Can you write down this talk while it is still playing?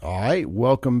Hey,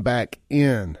 welcome back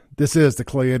in. This is the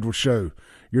Clay Edwards Show,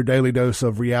 your daily dose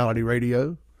of reality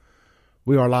radio.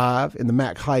 We are live in the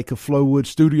Mac Hike of Flowwood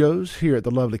Studios here at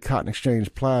the lovely Cotton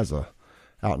Exchange Plaza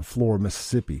out in Florida,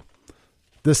 Mississippi.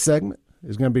 This segment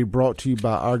is going to be brought to you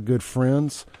by our good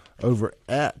friends over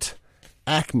at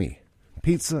Acme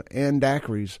Pizza and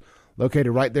Daiquiris,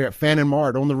 located right there at Fannin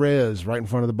Mart on the Res, right in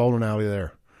front of the bowling alley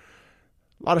there.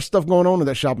 A lot of stuff going on in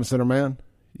that shopping center, man.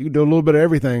 You can do a little bit of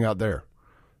everything out there.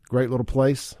 Great little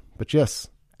place. But yes,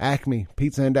 Acme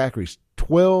Pizza and Daiquiris.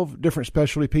 12 different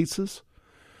specialty pizzas.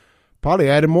 Probably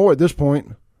added more at this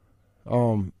point.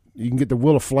 You can get the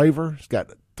Wheel of Flavor. It's got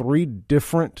 3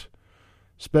 different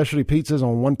specialty pizzas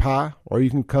on one pie, or you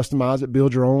can customize it,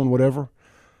 build your own, whatever.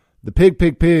 The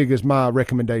Pig is my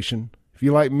recommendation. If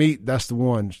you like meat, that's the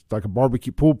one. It's like a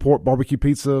barbecue, pulled pork barbecue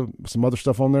pizza, some other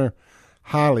stuff on there.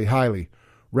 Highly, highly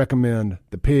recommend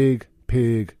the Pig.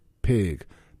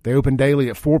 They open daily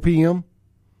at 4 p.m.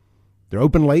 They're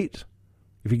open late.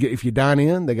 If you dine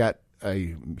in, they got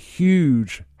a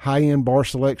huge high-end bar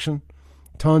selection,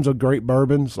 tons of great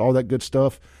bourbons, all that good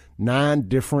stuff. 9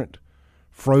 different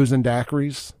frozen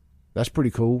daiquiris. That's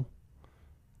pretty cool.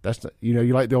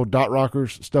 You like the old Dot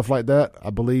Rockers, stuff like that.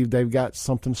 I believe they've got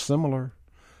something similar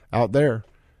out there.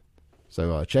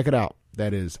 So check it out.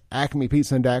 That is Acme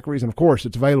Pizza and Daiquiris. And, of course,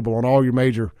 it's available on all your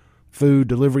major food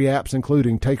delivery apps,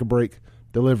 including Take a Break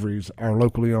Deliveries, our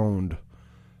locally owned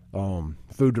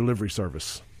food delivery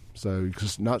service. So you can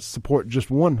not support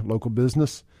just one local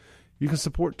business. You can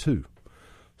support 2.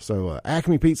 So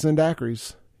Acme Pizza and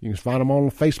Daiquiris. You can find them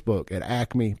on Facebook at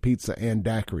Acme Pizza and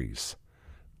Daiquiris.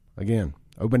 Again,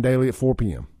 open daily at 4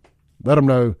 p.m. Let them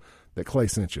know that Clay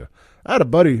sent you. I had a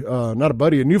buddy,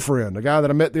 a new friend, a guy that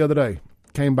I met the other day,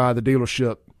 came by the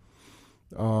dealership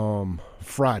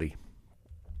Friday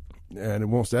and he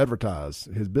wants to advertise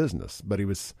his business. But he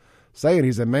was saying,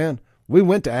 he said, man, we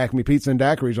went to Acme Pizza and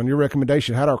Daiquiris on your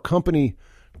recommendation, had our company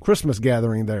Christmas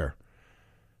gathering there.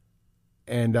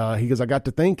 And he goes, I got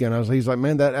to thinking, he's like,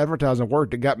 man, that advertising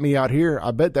worked. It got me out here.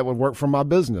 I bet that would work for my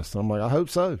business. I'm like, I hope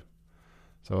so.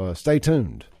 So stay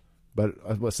tuned. But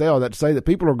I say all that to say that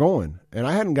people are going, and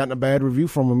I hadn't gotten a bad review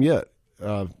from them yet.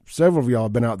 Several of y'all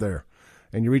have been out there,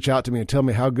 and you reach out to me and tell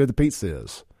me how good the pizza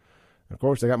is. And of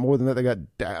course, they got more than that.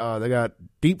 They got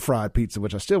deep fried pizza,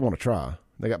 which I still want to try.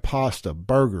 They got pasta,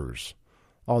 burgers,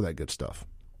 all that good stuff.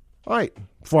 All right,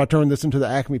 before I turn this into the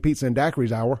Acme Pizza and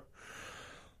Daiquiris hour,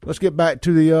 let's get back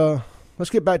to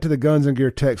the Guns and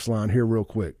Gear text line here real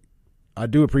quick. I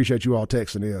do appreciate you all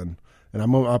texting in, and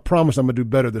I promise I'm gonna do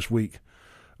better this week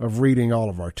of reading all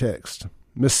of our texts.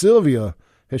 Miss Sylvia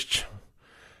has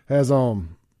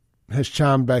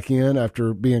chimed back in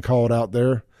after being called out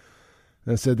there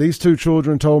and said, these 2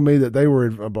 children told me that they were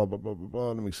blah, blah, blah, blah,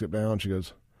 blah. Let me skip down. She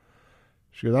goes,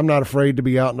 I'm not afraid to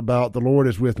be out and about. The Lord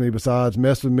is with me. Besides,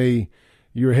 mess with me.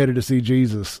 You're headed to see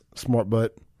Jesus, smart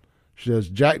butt. She says,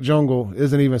 Jack Jungle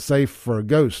isn't even safe for a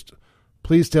ghost.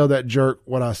 Please tell that jerk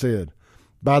what I said.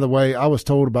 By the way, I was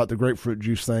told about the grapefruit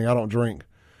juice thing. I don't drink.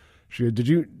 She said,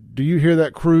 do you hear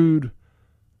that crude?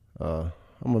 I'm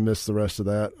going to miss the rest of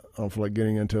that. I don't feel like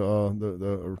getting into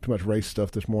the too much race stuff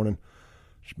this morning.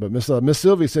 But Miss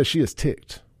Sylvia says she is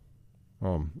ticked.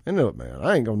 And look, man,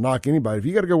 I ain't going to knock anybody. If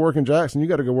you got to go work in Jackson, you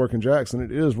got to go work in Jackson.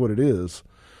 It is what it is.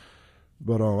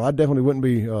 But I definitely wouldn't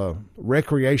be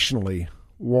recreationally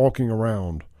walking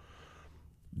around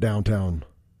downtown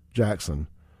Jackson.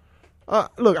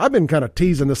 Look, I've been kind of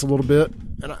teasing this a little bit,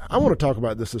 and I want to talk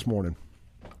about this morning.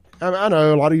 I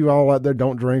know a lot of you all out there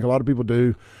don't drink. A lot of people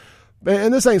do.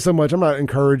 And this ain't so much, I'm not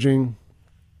encouraging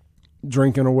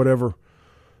drinking or whatever.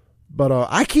 But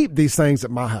I keep these things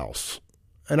at my house.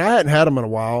 And I hadn't had them in a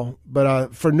while.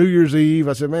 But for New Year's Eve,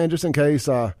 I said, man, just in case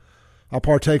I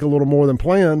partake a little more than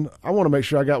planned, I want to make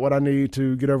sure I got what I need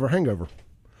to get over a hangover.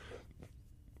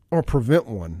 Or prevent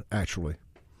one, actually.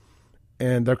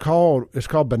 And it's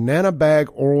called Banana Bag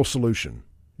Oral Solution.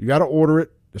 You got to order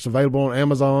it. It's available on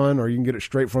Amazon, or you can get it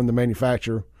straight from the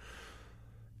manufacturer.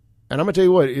 And I'm going to tell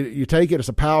you what, you take it, it's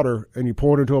a powder, and you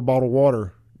pour it into a bottle of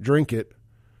water, drink it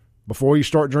before you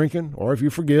start drinking, or if you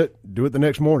forget, do it the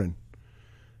next morning.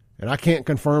 And I can't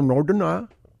confirm nor deny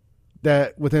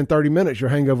that within 30 minutes your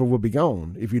hangover will be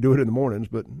gone if you do it in the mornings,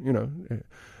 but,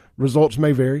 results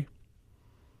may vary.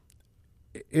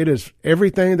 It is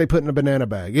everything they put in a banana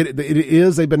bag. It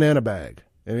is a banana bag,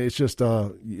 and it's just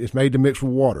it's made to mix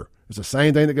with water. It's the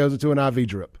same thing that goes into an IV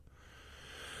drip.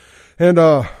 And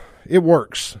it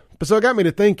works. But so it got me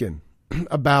to thinking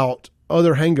about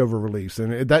other hangover reliefs,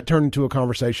 and that turned into a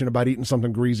conversation about eating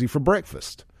something greasy for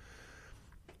breakfast.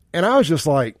 And I was just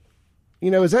like,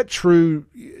 is that true?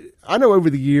 I know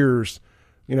over the years,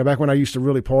 back when I used to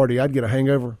really party, I'd get a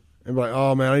hangover and be like,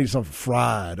 oh, man, I need something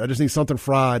fried. I just need something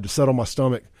fried to settle my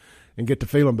stomach and get to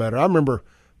feeling better. I remember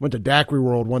went to Daiquiri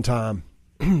World one time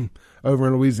over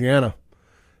in Louisiana,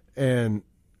 and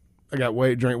I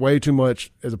drank way too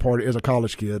much as a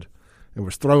college kid, and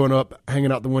was throwing up,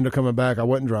 hanging out the window coming back. I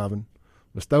wasn't driving.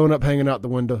 Was throwing up, hanging out the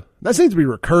window. That seems to be a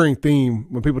recurring theme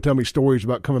when people tell me stories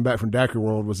about coming back from Daiquiri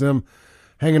World, was them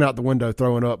hanging out the window,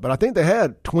 throwing up. But I think they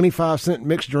had 25-cent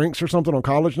mixed drinks or something on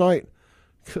college night.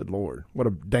 Good Lord, what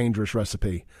a dangerous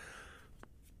recipe.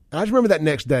 I just remember that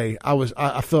next day,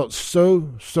 I felt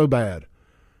so bad.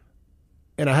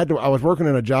 And I was working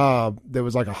in a job that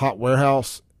was like a hot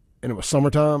warehouse, and it was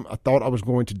summertime. I thought I was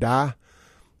going to die.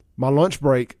 My lunch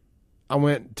break, I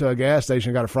went to a gas station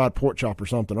and got a fried pork chop or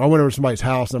something. I went over to somebody's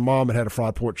house, and Mom had a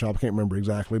fried pork chop. I can't remember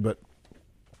exactly, but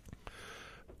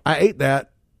I ate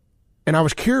that, and I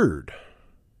was cured.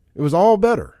 It was all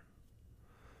better.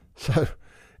 So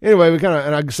anyway, I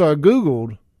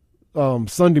Googled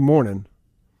Sunday morning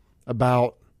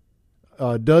about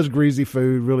does greasy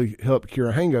food really help cure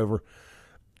a hangover?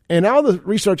 And all the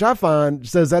research I find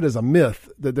says that is a myth,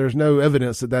 that there's no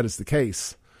evidence that is the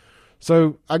case.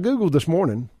 So I Googled this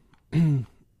morning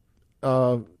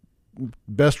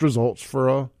best results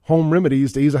for home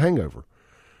remedies to ease a hangover.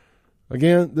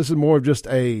 Again, this is more of just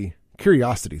a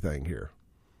curiosity thing here.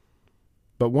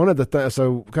 But one of the things,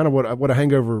 so kind of what a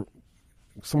hangover,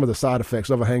 some of the side effects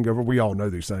of a hangover, we all know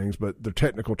these things, but they're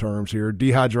technical terms here: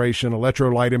 dehydration,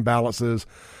 electrolyte imbalances,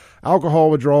 alcohol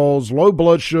withdrawals, low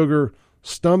blood sugar,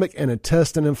 stomach and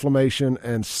intestine inflammation,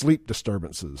 and sleep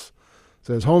disturbances. It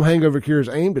says home hangover cures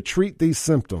aim to treat these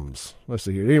symptoms. Let's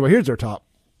see here. Anyway, here's their top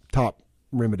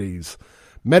remedies.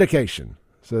 Medication.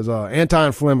 It says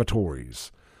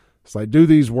anti-inflammatories. It's like, do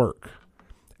these work?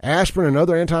 Aspirin and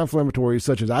other anti-inflammatories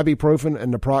such as ibuprofen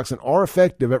and naproxen are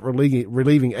effective at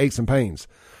relieving aches and pains.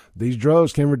 These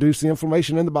drugs can reduce the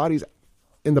inflammation in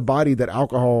the body that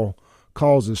alcohol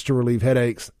causes to relieve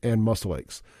headaches and muscle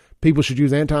aches. People should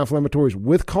use anti-inflammatories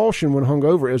with caution when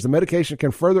hungover, as the medication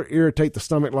can further irritate the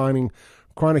stomach lining.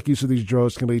 Chronic use of these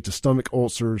drugs can lead to stomach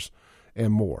ulcers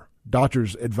and more.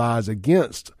 Doctors advise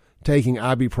against taking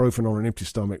ibuprofen on an empty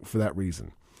stomach for that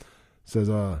reason. It says,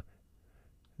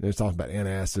 it's talking about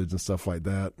antacids and stuff like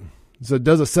that. So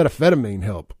does acetaminophen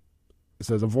help? It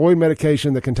says avoid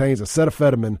medication that contains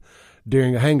acetaminophen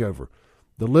during a hangover.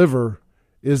 The liver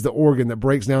is the organ that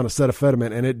breaks down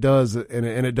acetaminophen,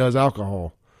 and it does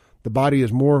alcohol. The body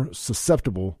is more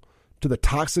susceptible to the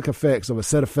toxic effects of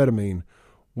acetaminophen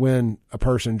when a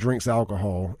person drinks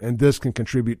alcohol, and this can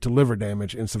contribute to liver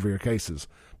damage in severe cases.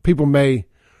 People may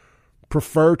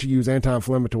prefer to use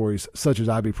anti-inflammatories such as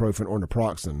ibuprofen or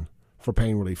naproxen for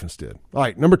pain relief instead. All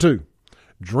right, number 2,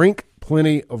 drink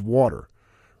plenty of water.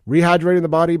 Rehydrating the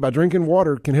body by drinking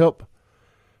water can help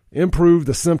improve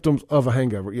the symptoms of a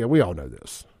hangover. Yeah, we all know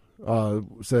this.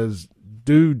 It says,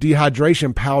 do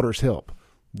dehydration powders help?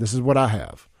 This is what I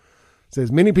have. It says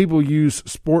many people use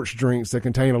sports drinks that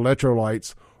contain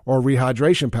electrolytes or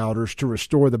rehydration powders to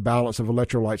restore the balance of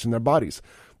electrolytes in their bodies.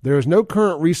 There is no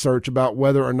current research about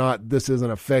whether or not this is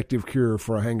an effective cure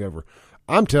for a hangover.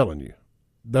 I'm telling you,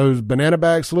 those banana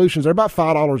bag solutions are about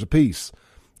 $5 a piece.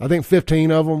 I think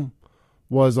 15 of them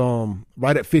was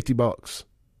right at $50.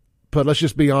 But let's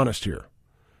just be honest here.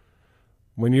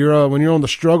 When you're on the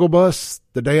struggle bus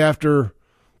the day after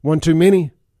one too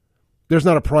many, there's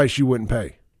not a price you wouldn't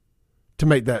pay to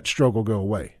make that struggle go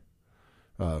away.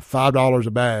 $5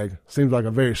 a bag seems like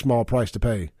a very small price to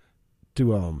pay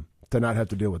to not have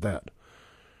to deal with that.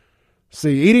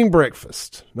 See, eating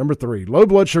breakfast. Number 3, low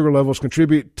blood sugar levels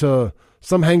contribute to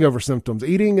some hangover symptoms.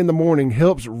 Eating in the morning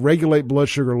helps regulate blood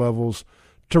sugar levels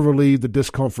to relieve the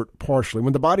discomfort partially.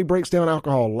 When the body breaks down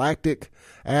alcohol, lactic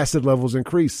acid levels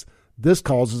increase. This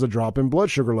causes a drop in blood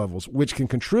sugar levels, which can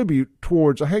contribute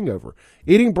towards a hangover.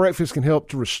 Eating breakfast can help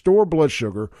to restore blood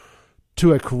sugar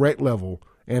to a correct level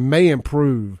and may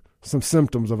improve some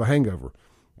symptoms of a hangover.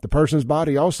 The person's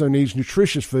body also needs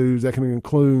nutritious foods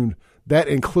that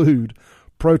include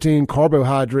protein,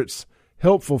 carbohydrates,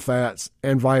 helpful fats,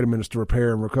 and vitamins to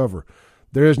repair and recover.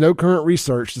 There is no current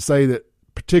research to say that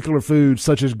particular foods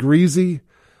such as greasy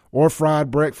or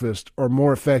fried breakfast are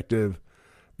more effective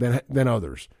than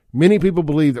others. Many people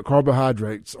believe that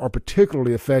carbohydrates are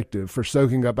particularly effective for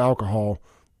soaking up alcohol,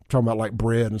 talking about like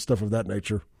bread and stuff of that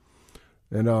nature.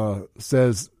 And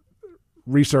says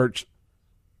research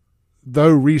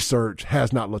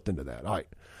has not looked into that. All right.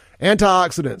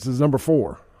 Antioxidants is number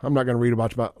 4. I'm not going to read a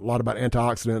lot about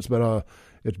antioxidants, but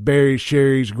it's berries,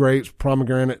 cherries, grapes,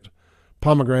 pomegranate,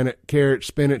 carrot,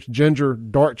 spinach, ginger,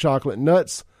 dark chocolate,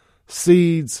 nuts,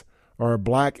 seeds, or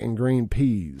black and green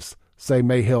peas. say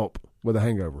may help with a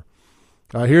hangover.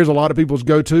 Here's a lot of people's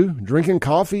go-to: drinking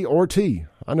coffee or tea.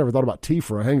 I never thought about tea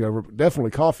for a hangover, but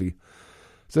definitely coffee. It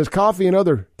says coffee and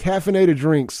other caffeinated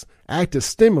drinks act as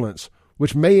stimulants,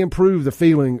 which may improve the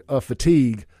feeling of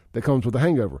fatigue that comes with a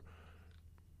hangover.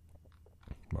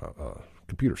 My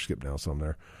computer skipped down some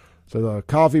there. So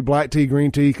coffee, black tea,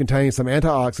 green tea contain some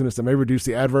antioxidants that may reduce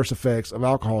the adverse effects of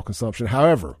alcohol consumption.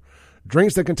 However,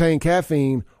 drinks that contain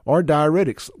caffeine are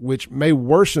diuretics, which may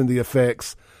worsen the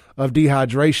effects of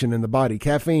dehydration in the body.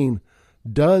 Caffeine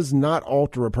does not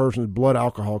alter a person's blood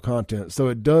alcohol content, so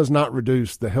it does not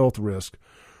reduce the health risk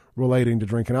relating to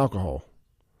drinking alcohol.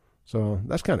 So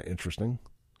that's kind of interesting.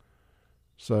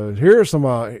 So here are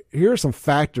some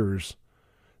factors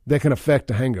that can affect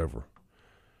a hangover.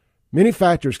 Many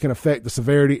factors can affect the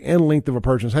severity and length of a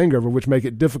person's hangover, which make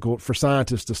it difficult for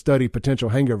scientists to study potential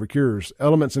hangover cures.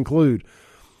 Elements include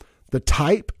the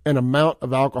type and amount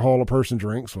of alcohol a person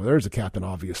drinks. Well, there's a Captain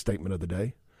Obvious statement of the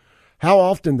day. How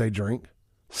often they drink,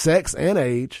 sex and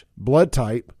age, blood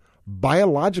type,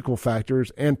 biological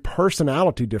factors, and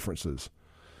personality differences.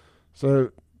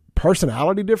 So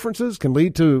personality differences can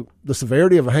lead to the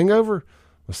severity of a hangover.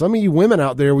 Well, some of you women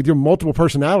out there with your multiple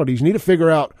personalities, you need to figure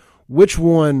out which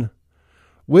one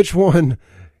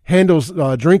handles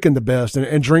drinking the best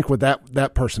and drink with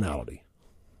that personality.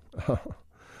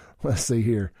 Let's see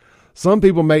here. Some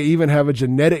people may even have a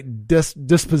genetic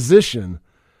disposition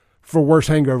for worse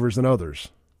hangovers than others.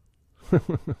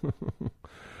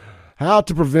 How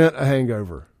to prevent a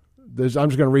hangover. I'm just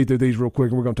going to read through these real quick,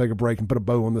 and we're going to take a break and put a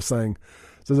bow on this thing.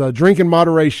 It says, drink in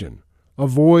moderation.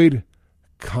 Avoid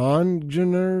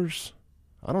congeners.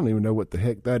 I don't even know what the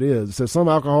heck that is. It says some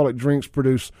alcoholic drinks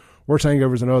produce worse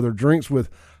hangovers than other. Drinks with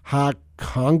high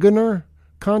congener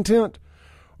content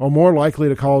are more likely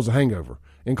to cause a hangover,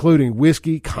 including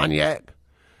whiskey, cognac,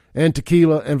 and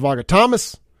tequila and vodka.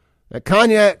 Thomas, that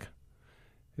cognac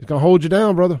is going to hold you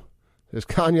down, brother. There's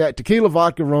cognac, tequila,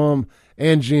 vodka, rum,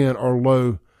 and gin are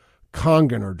low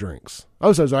congener drinks.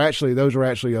 Oh, so those are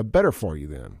actually better for you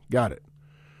then. Got it.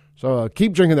 So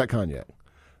keep drinking that cognac.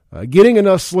 Getting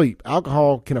enough sleep.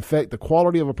 Alcohol can affect the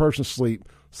quality of a person's sleep,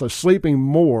 so sleeping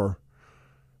more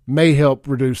may help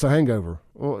reduce a hangover.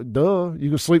 Well, duh, you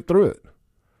can sleep through it.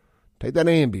 Take that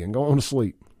Ambien, go on to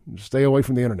sleep. Stay away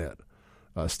from the internet.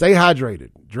 Stay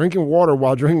hydrated. Drinking water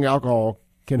while drinking alcohol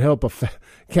can help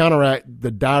counteract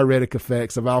the diuretic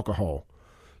effects of alcohol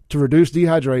to reduce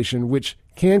dehydration, which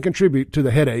can contribute to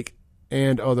the headache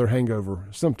and other hangover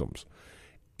symptoms.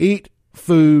 Eat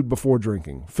food before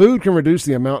drinking. Food can reduce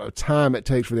the amount of time it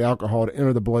takes for the alcohol to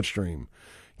enter the bloodstream,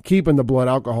 keeping the blood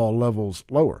alcohol levels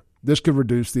lower. This could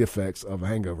reduce the effects of a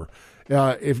hangover.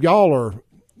 If y'all are,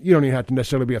 you don't even have to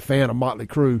necessarily be a fan of Motley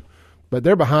Crue, but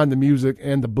they're behind the music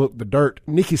and the book The Dirt.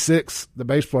 Nikki Sixx, the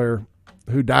bass player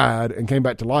who died and came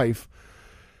back to life,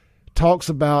 talks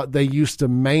about they used to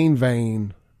main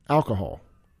vein alcohol.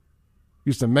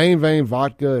 Used to main vein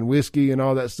vodka and whiskey and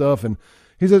all that stuff. And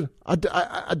he said,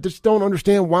 I just don't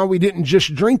understand why we didn't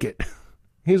just drink it.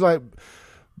 He's like,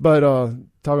 but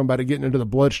talking about it getting into the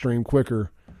bloodstream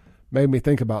quicker made me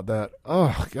think about that.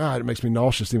 Oh, God, it makes me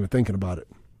nauseous even thinking about it.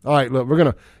 All right, look, we're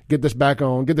going to get this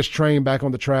train back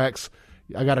on the tracks.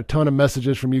 I got a ton of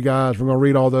messages from you guys. We're going to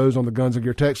read all those on the Guns and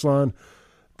Gear text line.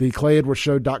 The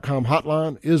ClayEdwardsShow.com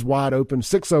hotline is wide open,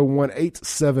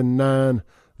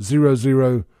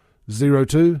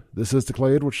 601-879-0002. This is the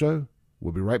Clay Edwards Show.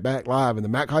 We'll be right back live in the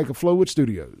Mac Haik of Flowwood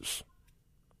Studios.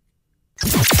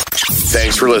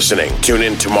 Thanks for listening. Tune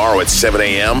in tomorrow at 7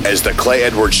 a.m. as the Clay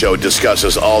Edwards Show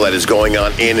discusses all that is going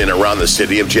on in and around the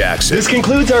city of Jackson. This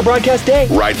concludes our broadcast day.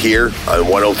 Right here on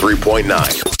 103.9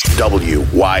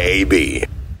 WYAB.